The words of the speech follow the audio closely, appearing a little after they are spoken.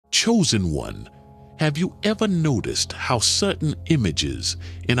chosen one, have you ever noticed how certain images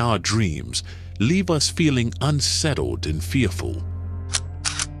in our dreams leave us feeling unsettled and fearful?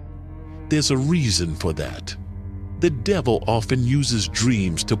 There's a reason for that. The devil often uses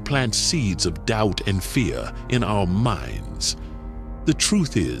dreams to plant seeds of doubt and fear in our minds. The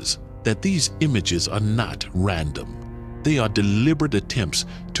truth is that these images are not random. They are deliberate attempts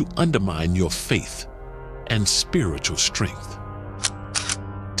to undermine your faith and spiritual strength.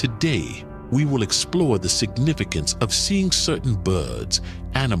 Today, we will explore the significance of seeing certain birds,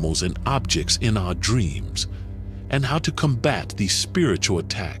 animals, and objects in our dreams, and how to combat these spiritual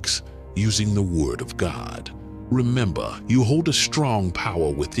attacks using the Word of God. Remember, you hold a strong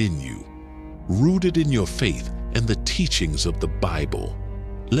power within you, rooted in your faith and the teachings of the Bible.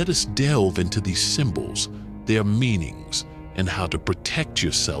 Let us delve into these symbols, their meanings, and how to protect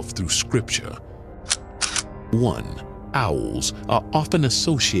yourself through Scripture. 1. Owls are often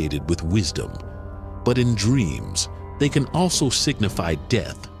associated with wisdom, but in dreams, they can also signify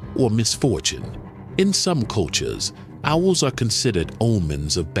death or misfortune. In some cultures, owls are considered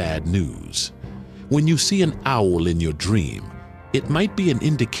omens of bad news. When you see an owl in your dream, it might be an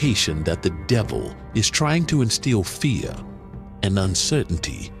indication that the devil is trying to instill fear and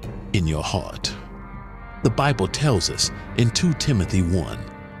uncertainty in your heart. The Bible tells us in 2 Timothy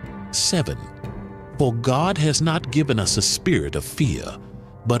 1:7, "For God has not given us a spirit of fear,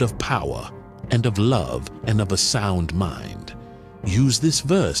 but of power and of love and of a sound mind." Use this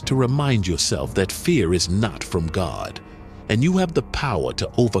verse to remind yourself that fear is not from God, and you have the power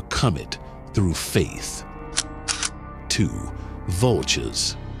to overcome it through faith. 2.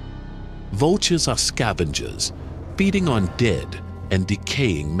 Vultures. Vultures are scavengers, feeding on dead and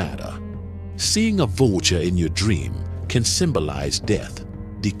decaying matter. Seeing a vulture in your dream can symbolize death,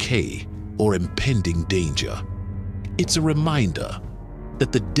 decay, or impending danger. It's a reminder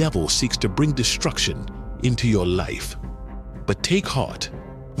that the devil seeks to bring destruction into your life. But take heart,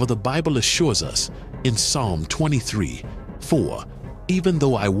 for the Bible assures us in Psalm 23:4, "Even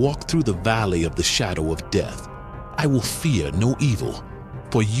though I walk through the valley of the shadow of death, I will fear no evil,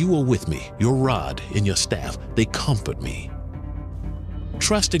 for you are with me, your rod and your staff, they comfort me."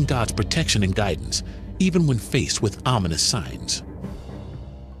 Trust in God's protection and guidance, even when faced with ominous signs.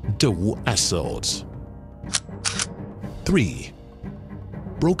 2. Assaults. 3.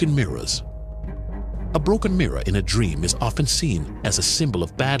 Broken mirrors. A broken mirror in a dream is often seen as a symbol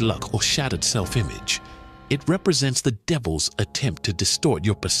of bad luck or shattered self-image. It represents the devil's attempt to distort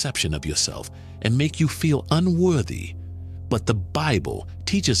your perception of yourself and make you feel unworthy. But the Bible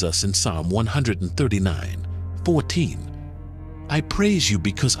teaches us in Psalm 139:14, "I praise you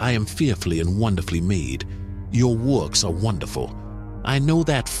because I am fearfully and wonderfully made. Your works are wonderful. I know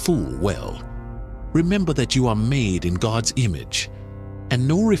that full well." Remember that you are made in God's image, and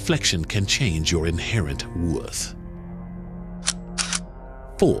no reflection can change your inherent worth.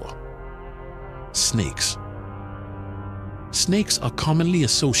 4. Snakes. Snakes are commonly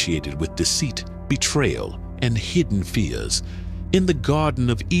associated with deceit, betrayal, and hidden fears. In the Garden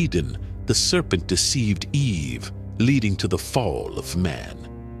of Eden, the serpent deceived Eve, leading to the fall of man.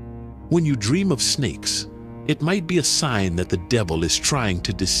 When you dream of snakes, it might be a sign that the devil is trying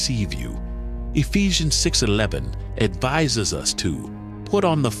to deceive you. Ephesians 6:11 advises us to put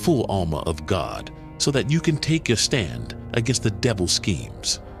on the full armor of God so that you can take your stand against the devil's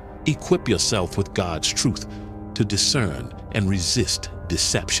schemes. Equip yourself with God's truth to discern and resist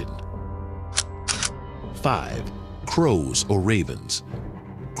deception. 5. Crows or ravens.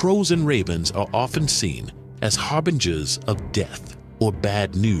 Crows and ravens are often seen as harbingers of death or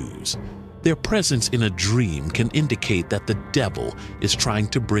bad news. Their presence in a dream can indicate that the devil is trying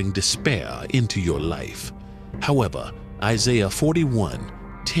to bring despair into your life. However, Isaiah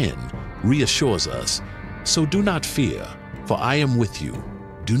 41:10 reassures us, "So do not fear, for I am with you.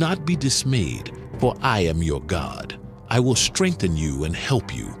 Do not be dismayed, for I am your God. I will strengthen you and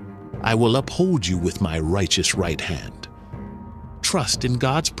help you. I will uphold you with my righteous right hand." Trust in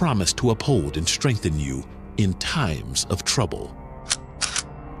God's promise to uphold and strengthen you in times of trouble.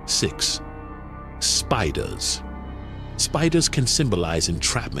 6. Spiders. Spiders can symbolize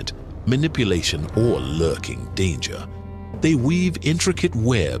entrapment, manipulation, or lurking danger. They weave intricate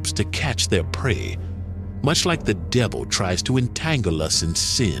webs to catch their prey, much like the devil tries to entangle us in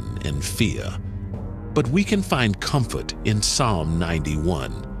sin and fear. But we can find comfort in Psalm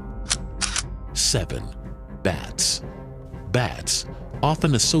 91:7. Bats. Bats,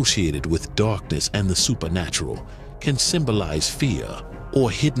 often associated with darkness and the supernatural, can symbolize fear or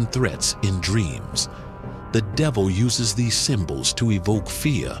hidden threats in dreams. The devil uses these symbols to evoke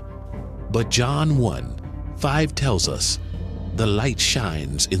fear, but John 1:5 tells us, The light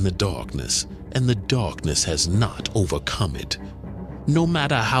shines in the darkness, and the darkness has not overcome it. No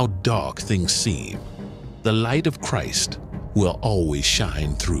matter how dark things seem, the light of Christ will always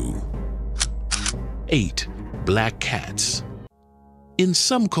shine through. 8. Black cats. In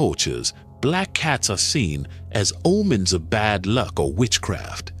some cultures, black cats are seen as omens of bad luck or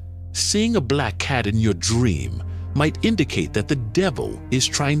witchcraft. Seeing a black cat in your dream might indicate that the devil is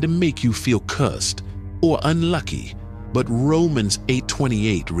trying to make you feel cursed or unlucky, but Romans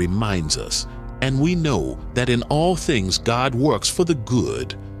 8:28 reminds us, and we know that in all things God works for the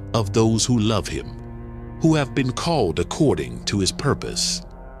good of those who love Him, who have been called according to His purpose.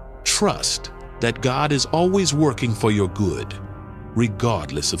 Trust that God is always working for your good,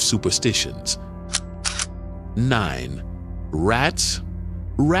 regardless of superstitions. 9. Rats.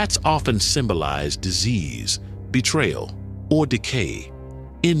 Rats often symbolize disease, betrayal, or decay.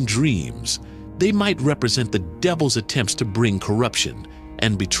 In dreams, they might represent the devil's attempts to bring corruption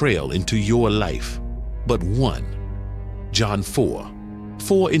and betrayal into your life. But 1. John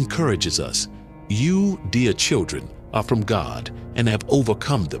 4:4 encourages us, "You, dear children, are from God and have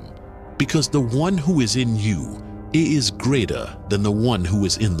overcome them, because the one who is in you is greater than the one who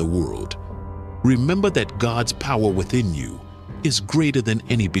is in the world." Remember that God's power within you is greater than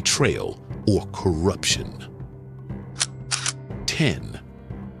any betrayal or corruption. 10.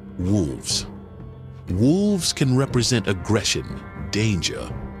 Wolves. Wolves can represent aggression, danger,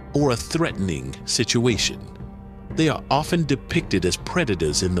 or a threatening situation. They are often depicted as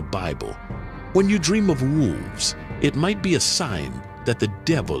predators in the Bible. When you dream of wolves, it might be a sign that the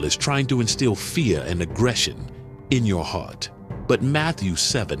devil is trying to instill fear and aggression in your heart. But Matthew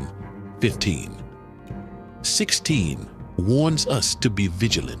 7:15. 16 warns us to be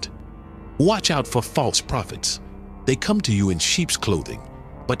vigilant. Watch out for false prophets. They come to you in sheep's clothing,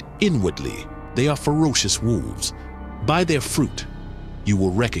 but inwardly they are ferocious wolves. By their fruit you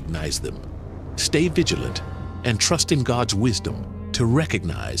will recognize them. Stay vigilant and trust in God's wisdom to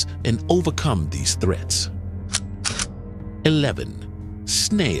recognize and overcome these threats. 11.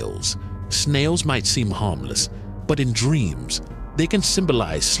 Snails. Snails might seem harmless, but in dreams, they can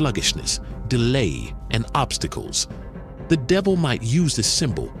symbolize sluggishness, delay, and obstacles. The devil might use this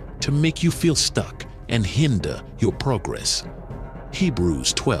symbol to make you feel stuck and hinder your progress.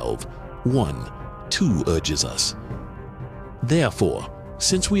 Hebrews 12:1-2 urges us, "Therefore,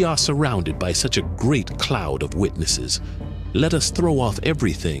 since we are surrounded by such a great cloud of witnesses, let us throw off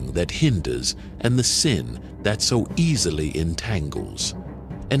everything that hinders and the sin that so easily entangles,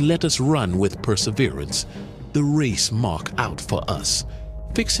 and let us run with perseverance the race marked out for us,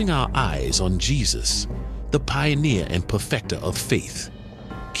 fixing our eyes on Jesus, the pioneer and perfecter of faith.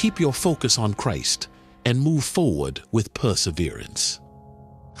 Keep your focus on Christ and move forward with perseverance."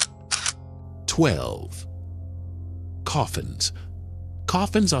 12. Coffins.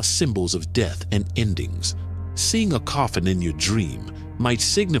 Coffins are symbols of death and endings. Seeing a coffin in your dream might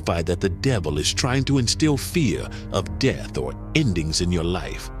signify that the devil is trying to instill fear of death or endings in your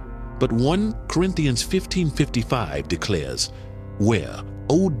life. But 1 Corinthians 15:55 declares, "Where,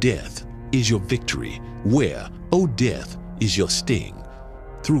 O death, is your victory? Where, O death, is your sting?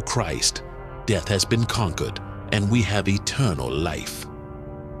 Through Christ, death has been conquered, and we have eternal life."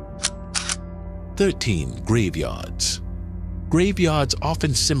 13. Graveyards. Graveyards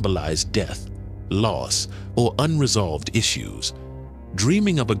often symbolize death, loss, or unresolved issues.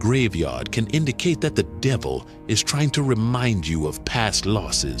 Dreaming of a graveyard can indicate that the devil is trying to remind you of past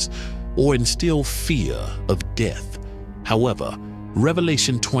losses or instill fear of death. However,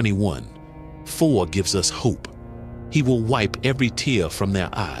 Revelation 21:4 gives us hope. He will wipe every tear from their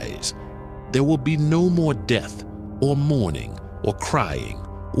eyes. There will be no more death or mourning or crying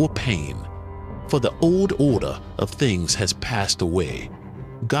or pain, for the old order of things has passed away.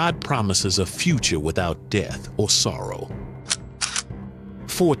 God promises a future without death or sorrow.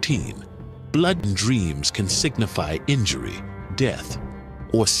 14. Blood in dreams can signify injury, death,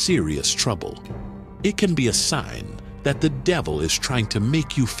 or serious trouble. It can be a sign that the devil is trying to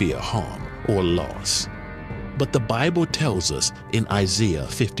make you fear harm or loss. But the Bible tells us in Isaiah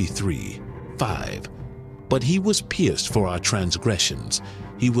 53:5, "But he was pierced for our transgressions,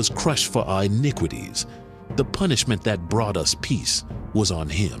 he was crushed for our iniquities. The punishment that brought us peace was on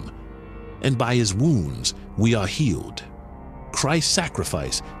him, and by his wounds we are healed." Christ's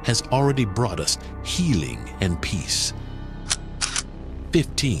sacrifice has already brought us healing and peace.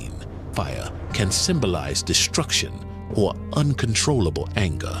 15. Fire can symbolize destruction or uncontrollable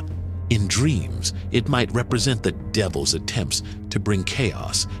anger. In dreams, it might represent the devil's attempts to bring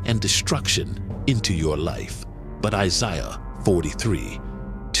chaos and destruction into your life. But Isaiah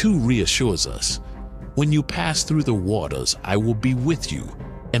 43:2 reassures us, When you pass through the waters, I will be with you.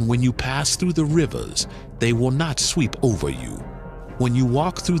 And when you pass through the rivers, they will not sweep over you. When you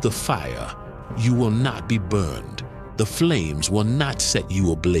walk through the fire, you will not be burned. The flames will not set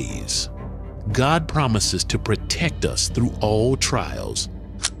you ablaze. God promises to protect us through all trials.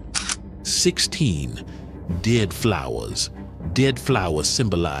 16. Dead flowers. Dead flowers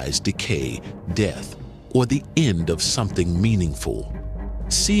symbolize decay, death, or the end of something meaningful.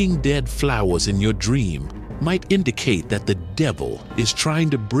 Seeing dead flowers in your dream might indicate that the devil is trying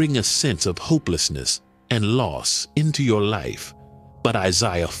to bring a sense of hopelessness and loss into your life. But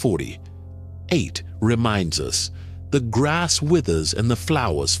Isaiah 40:8 reminds us, the grass withers and the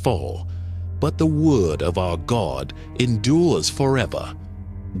flowers fall, but the word of our God endures forever.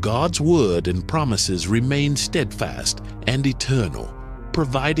 God's word and promises remain steadfast and eternal,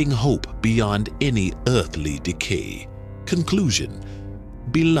 providing hope beyond any earthly decay. Conclusion.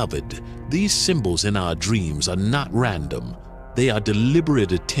 Beloved, these symbols in our dreams are not random. They are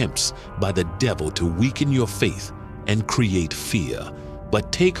deliberate attempts by the devil to weaken your faith and create fear.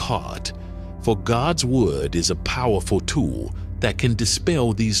 But take heart, for God's word is a powerful tool that can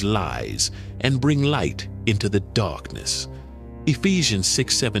dispel these lies and bring light into the darkness. Ephesians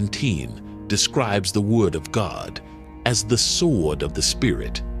 6:17 describes the word of God as the sword of the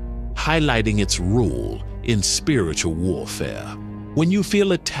Spirit, highlighting its role in spiritual warfare. When you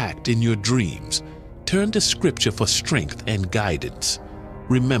feel attacked in your dreams, turn to Scripture for strength and guidance.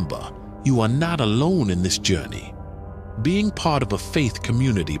 Remember, you are not alone in this journey. Being part of a faith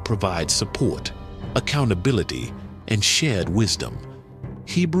community provides support, accountability, and shared wisdom.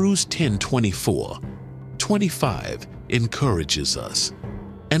 Hebrews 10:24-25 encourages us.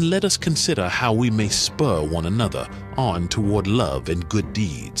 And let us consider how we may spur one another on toward love and good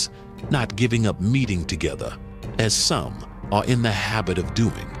deeds, not giving up meeting together, as some are in the habit of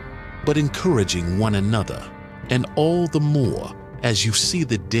doing, but encouraging one another, and all the more as you see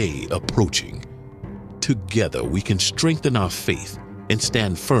the day approaching. Together we can strengthen our faith and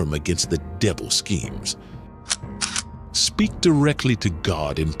stand firm against the devil's schemes. Speak directly to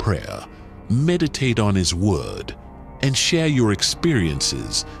God in prayer, meditate on His Word, and share your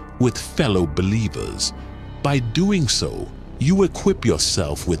experiences with fellow believers. By doing so, you equip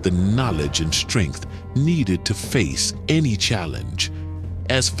yourself with the knowledge and strength needed to face any challenge.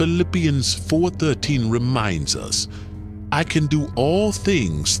 As Philippians 4:13 reminds us, I can do all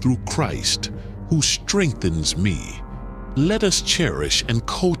things through Christ who strengthens me. Let us cherish and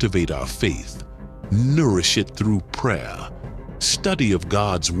cultivate our faith, nourish it through prayer, study of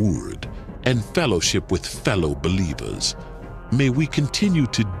God's Word, and fellowship with fellow believers. May we continue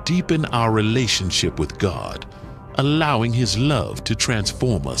to deepen our relationship with God, allowing His love to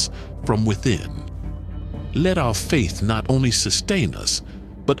transform us from within. Let our faith not only sustain us,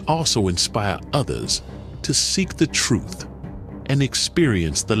 but also inspire others to seek the truth and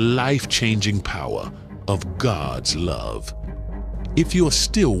experience the life-changing power of God's love. If you're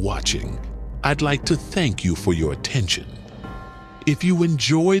still watching, I'd like to thank you for your attention. If you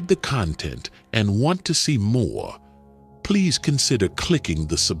enjoyed the content and want to see more, please consider clicking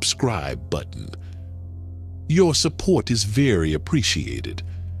the subscribe button. Your support is very appreciated.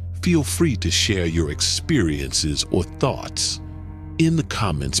 Feel free to share your experiences or thoughts in the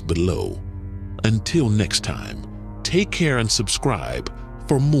comments below. Until next time, take care and subscribe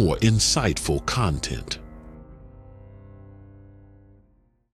for more insightful content.